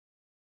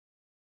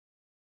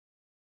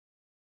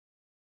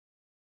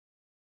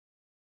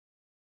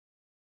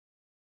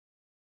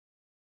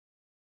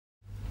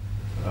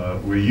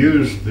We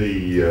use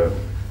the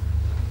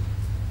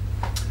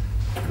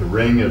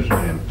ring as an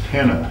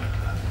antenna,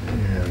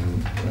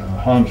 and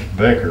Hans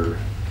Becker,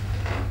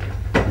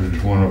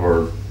 who's one of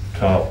our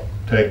top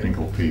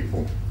technical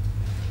people,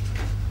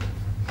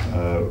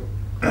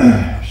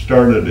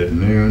 started at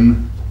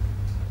noon,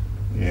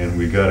 and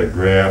we got a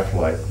graph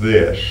like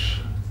this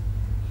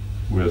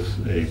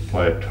with a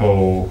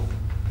plateau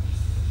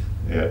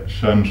at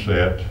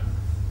sunset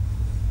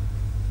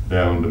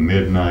down to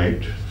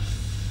midnight,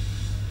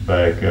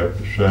 back up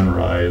to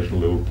sunrise, a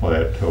little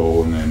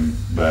plateau, and then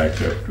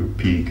back up to a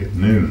peak at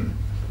noon.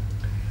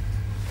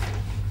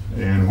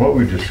 And what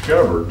we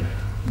discovered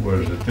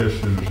was that this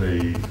is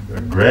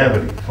a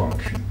gravity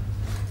function.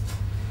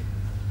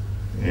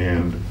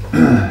 And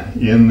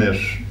in this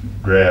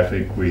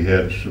graphic, we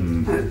had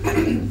some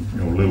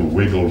little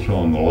wiggles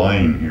on the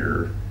line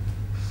here.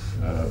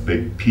 A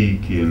big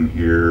peak in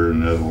here,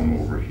 another one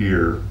over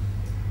here.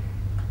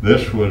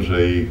 This was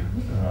a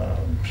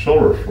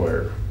solar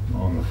flare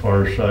on the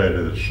far side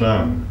of the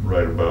sun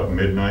right about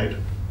midnight.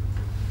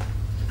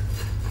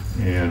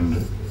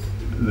 And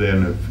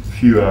then a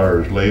few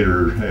hours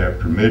later,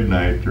 after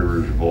midnight, there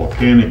was a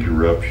volcanic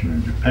eruption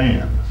in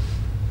Japan.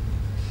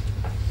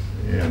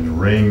 And the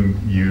ring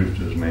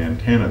used as an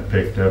antenna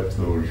picked up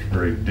those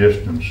very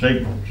distant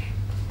signals.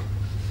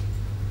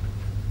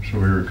 So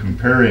we were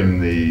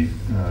comparing the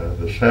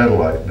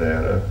satellite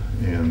data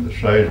and the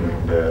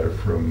seismic data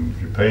from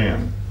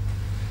Japan.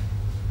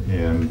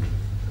 And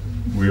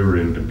we were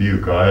in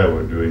Dubuque,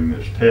 Iowa doing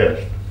this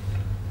test.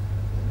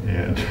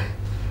 And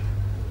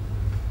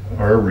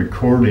our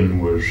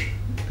recording was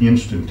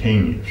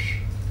instantaneous.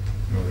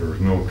 There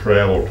was no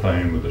travel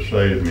time with the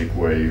seismic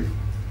wave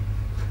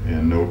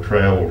and no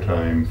travel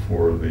time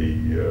for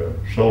the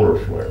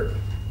solar flare.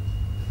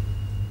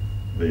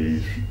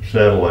 The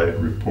satellite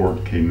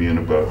report came in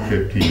about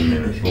 15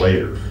 minutes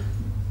later,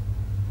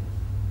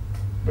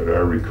 but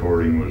our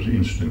recording was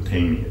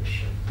instantaneous.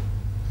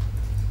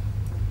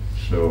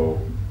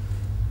 So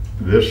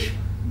this,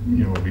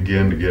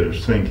 began to get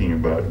us thinking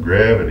about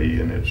gravity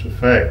and its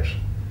effects.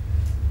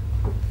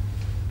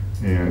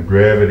 And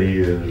gravity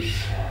is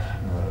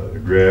the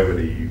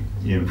gravity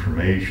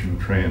information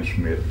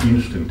transmit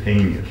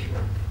instantaneously.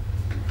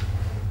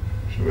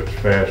 So it's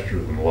faster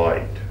than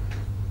light.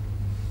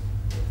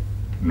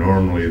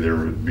 Normally there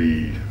would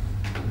be,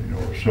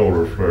 a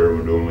solar flare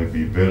would only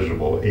be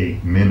visible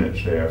 8 minutes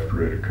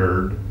after it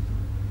occurred.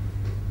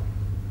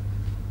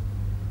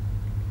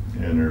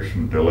 And there's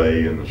some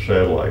delay in the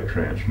satellite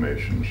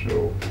transmission.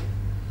 So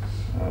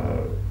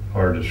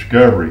our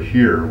discovery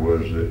here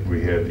was that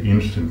we had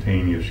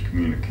instantaneous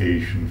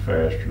communication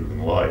faster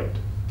than light.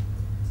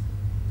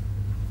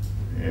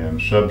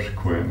 And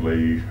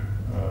subsequently,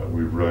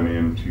 we've run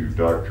into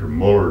Dr.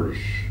 Muller's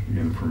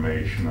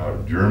information out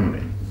of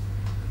Germany.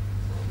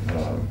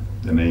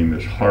 The name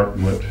is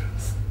Hartmut.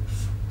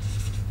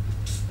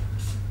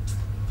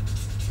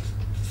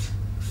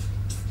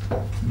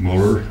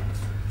 Muller.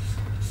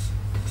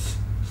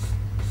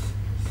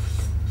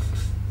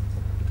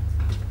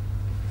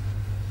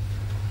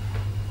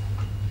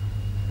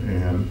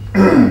 And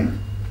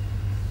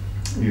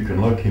you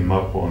can look him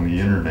up on the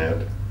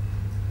internet.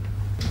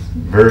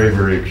 Very,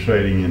 very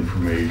exciting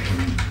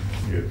information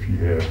if you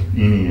have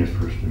any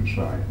interest in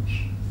science.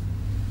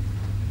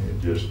 It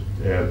just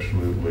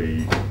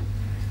absolutely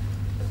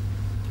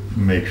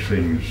makes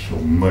things so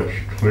much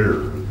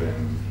clearer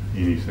than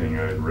anything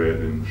I'd read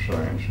in the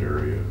science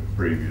area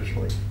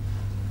previously.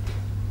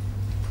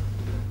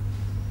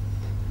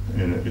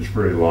 And it's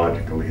very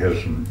logical. He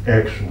has some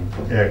excellent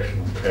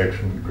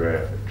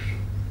graphics.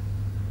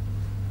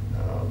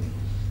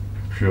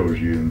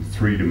 Shows you in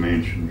 3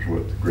 dimensions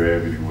what the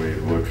gravity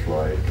wave looks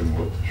like and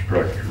what the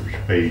structure of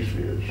space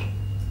is.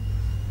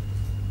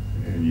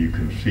 And you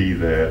can see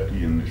that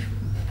in the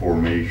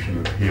formation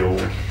of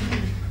hills.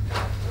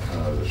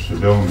 The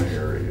Sedona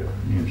area,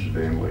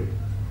 incidentally,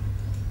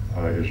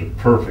 is a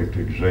perfect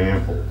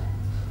example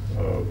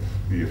of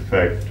the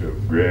effect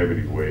of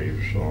gravity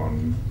waves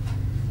on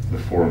the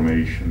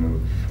formation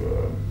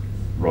of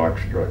rock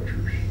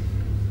structures.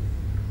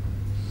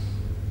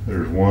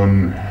 There's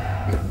one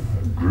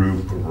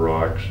group of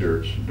rocks here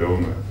at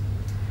Sedona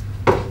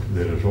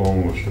that is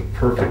almost a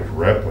perfect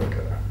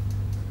replica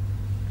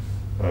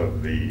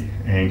of the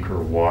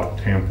Angkor Wat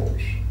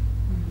temples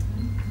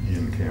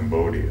in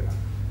Cambodia.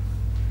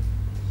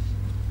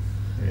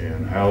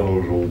 And how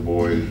those old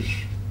boys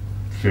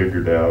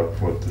figured out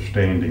what the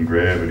standing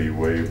gravity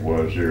wave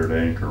was there at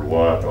Angkor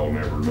Wat, I'll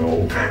never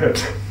know,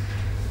 but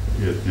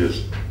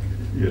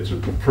it's a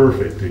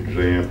perfect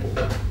example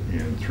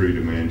in 3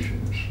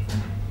 dimensions.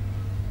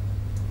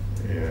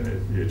 And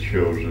it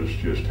shows us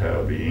just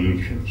how the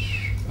ancients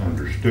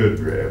understood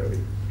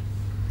gravity.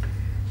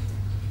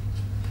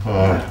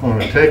 On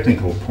a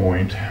technical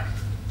point,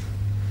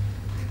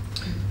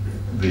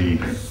 the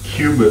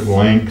cubit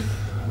length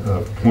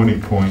of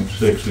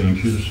 20.6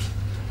 inches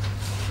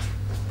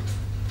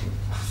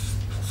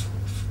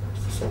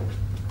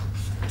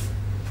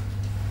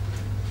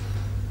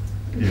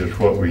is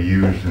what we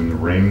use in the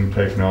ring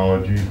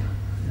technology,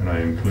 and I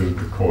include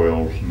the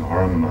coils and the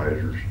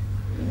harmonizers.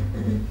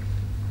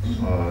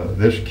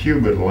 This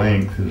cubit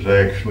length is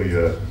actually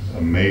a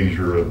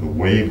measure of the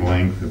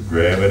wavelength of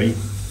gravity,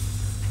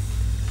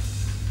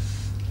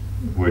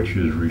 which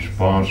is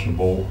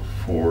responsible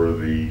for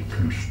the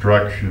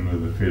construction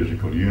of the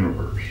physical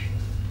universe.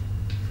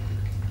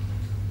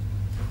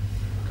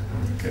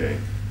 Okay,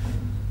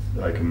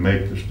 I can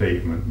make the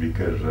statement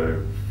because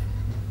I've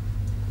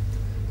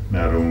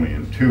not only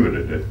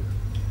intuited it,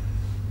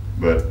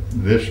 but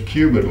this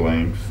cubit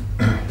length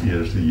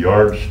is the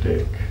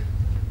yardstick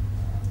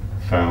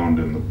found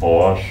in the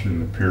boss in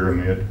the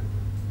pyramid.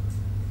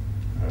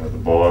 The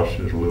boss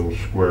is a little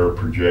square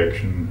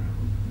projection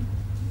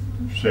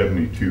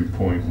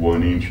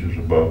 72.1 inches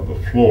above the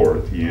floor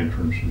at the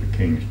entrance of the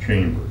king's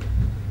chamber.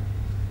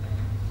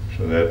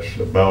 So that's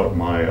about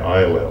my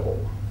eye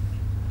level.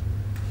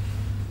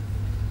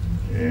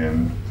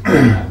 And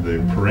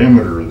the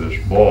perimeter of this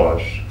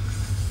boss,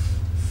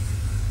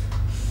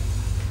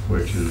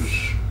 which is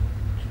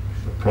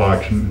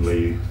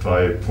approximately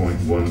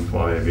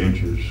 5.15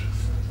 inches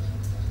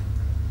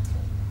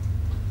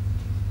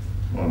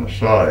on the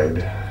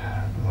side,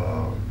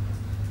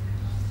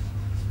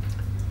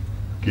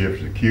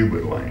 gives the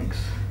cubit length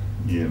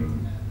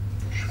in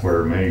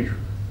square measure.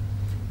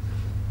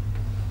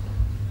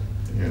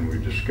 And we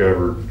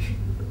discovered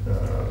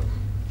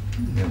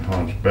in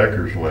Hans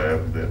Becker's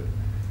lab that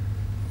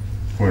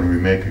when we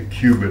make a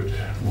cubit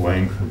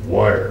length of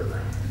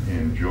wire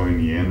and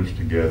join the ends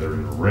together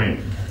in a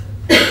ring,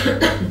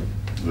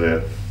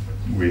 that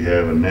we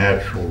have a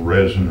natural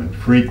resonant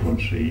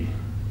frequency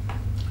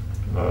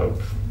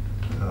of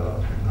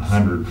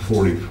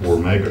 144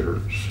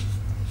 megahertz.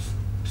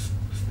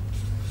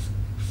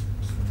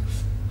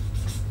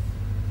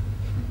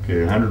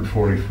 Okay,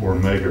 144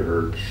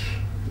 megahertz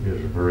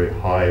is a very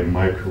high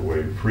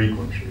microwave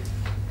frequency,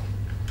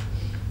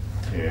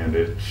 and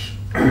it's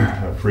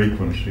a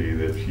frequency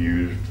that's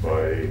used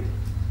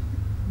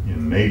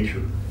in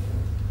nature.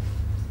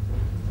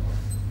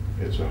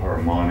 It's a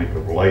harmonic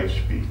of light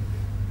speed,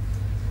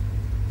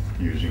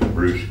 using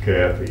Bruce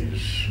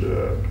Cathey's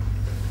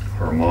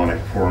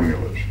harmonic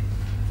formulas.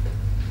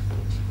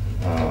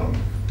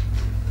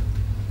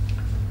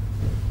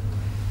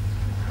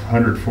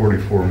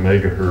 144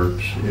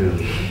 megahertz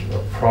is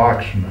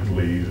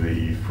approximately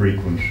the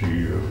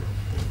frequency of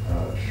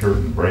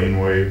certain brain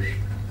waves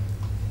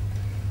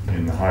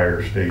in the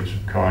higher states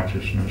of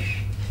consciousness.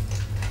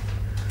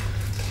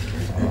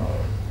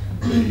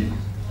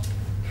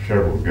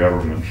 Several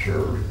governments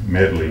are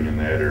meddling in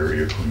that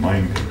area for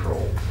mind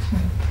control.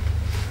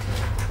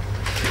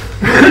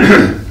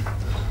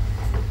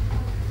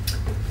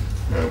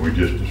 We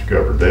just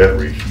discovered that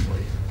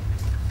recently.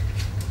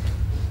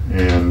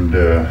 And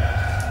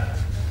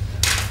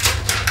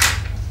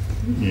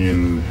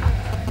in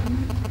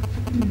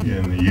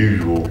the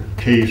usual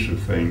case of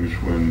things,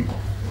 when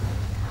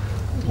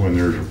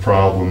there's a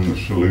problem, the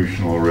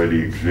solution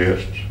already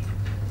exists.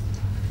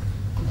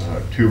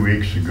 2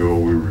 weeks ago,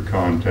 we were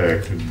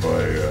contacted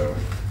by a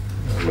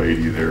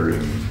lady there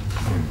in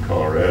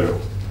Colorado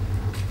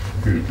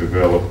who's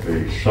developed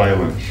a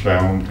silent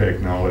sound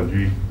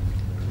technology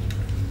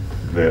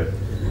that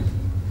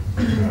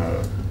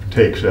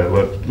takes that.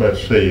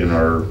 Let's say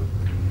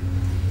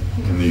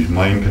in these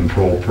mind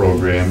control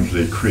programs,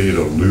 they create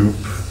a loop,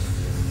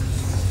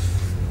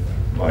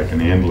 like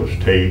an endless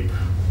tape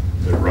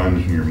that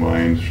runs in your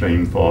mind.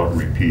 Same thought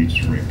repeats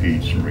and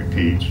repeats and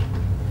repeats,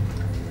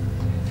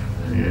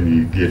 and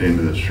you get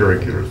into the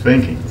circular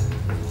thinking.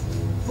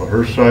 Well,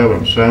 her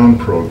silent sound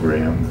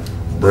program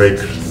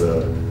breaks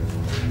the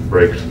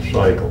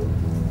cycle.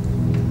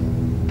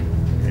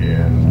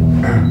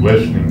 And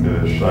listening to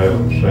this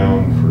silent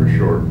sound for a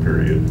short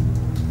period,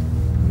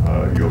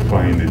 you'll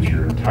find that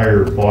your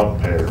entire thought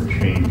pattern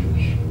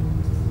changes,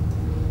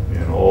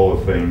 and all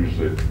the things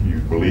that you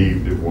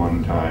believed at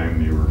one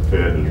time you were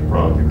fed as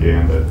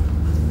propaganda,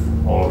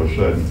 all of a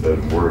sudden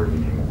doesn't work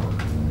anymore,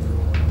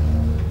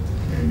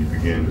 and you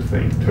begin to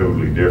think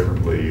totally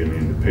differently and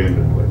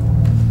independently.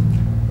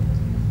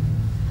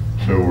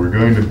 So we're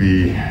going to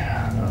be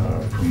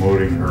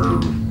promoting her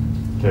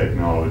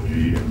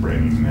technology and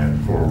bringing that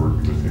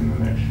forward within the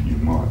next few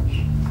months.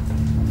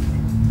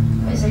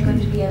 Is it going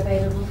to be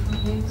available for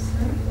use?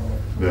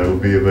 That'll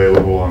be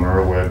available on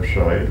our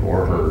website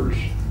or hers.